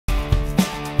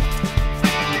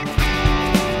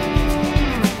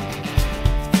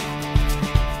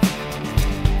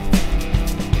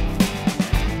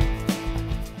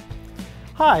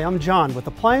Hi, I'm John with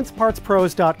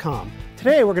AppliancePartsPros.com.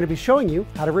 Today we're going to be showing you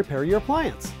how to repair your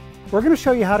appliance. We're going to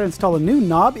show you how to install a new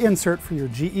knob insert for your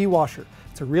GE washer.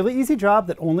 It's a really easy job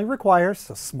that only requires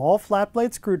a small flat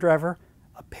blade screwdriver,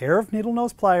 a pair of needle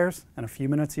nose pliers, and a few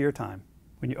minutes of your time.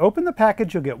 When you open the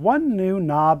package, you'll get one new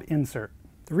knob insert.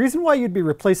 The reason why you'd be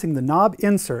replacing the knob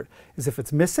insert is if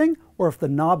it's missing or if the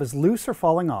knob is loose or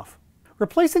falling off.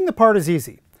 Replacing the part is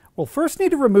easy. We'll first need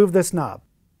to remove this knob.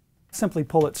 Simply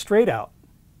pull it straight out.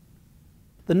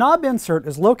 The knob insert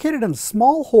is located in a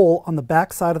small hole on the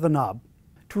back side of the knob.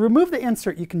 To remove the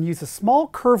insert, you can use a small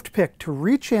curved pick to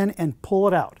reach in and pull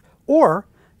it out, or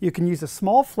you can use a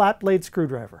small flat blade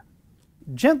screwdriver.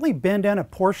 Gently bend in a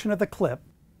portion of the clip,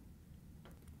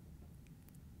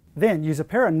 then use a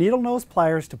pair of needle nose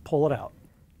pliers to pull it out.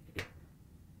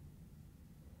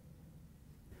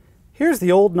 Here's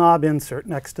the old knob insert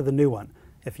next to the new one.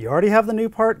 If you already have the new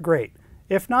part, great.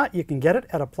 If not, you can get it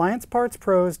at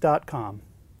AppliancePartsPros.com.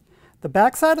 The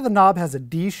back side of the knob has a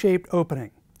D-shaped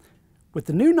opening. With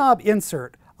the new knob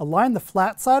insert, align the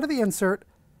flat side of the insert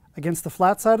against the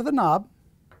flat side of the knob,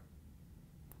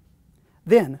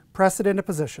 then press it into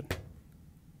position.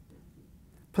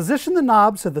 Position the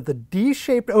knob so that the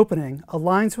D-shaped opening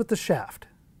aligns with the shaft.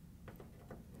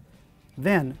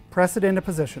 Then press it into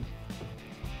position.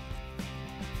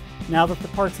 Now that the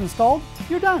part's installed,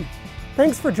 you're done.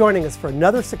 Thanks for joining us for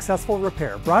another successful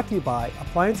repair brought to you by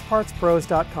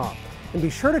AppliancePartsPros.com. And be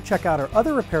sure to check out our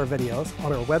other repair videos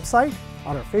on our website,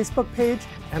 on our Facebook page,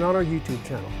 and on our YouTube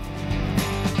channel.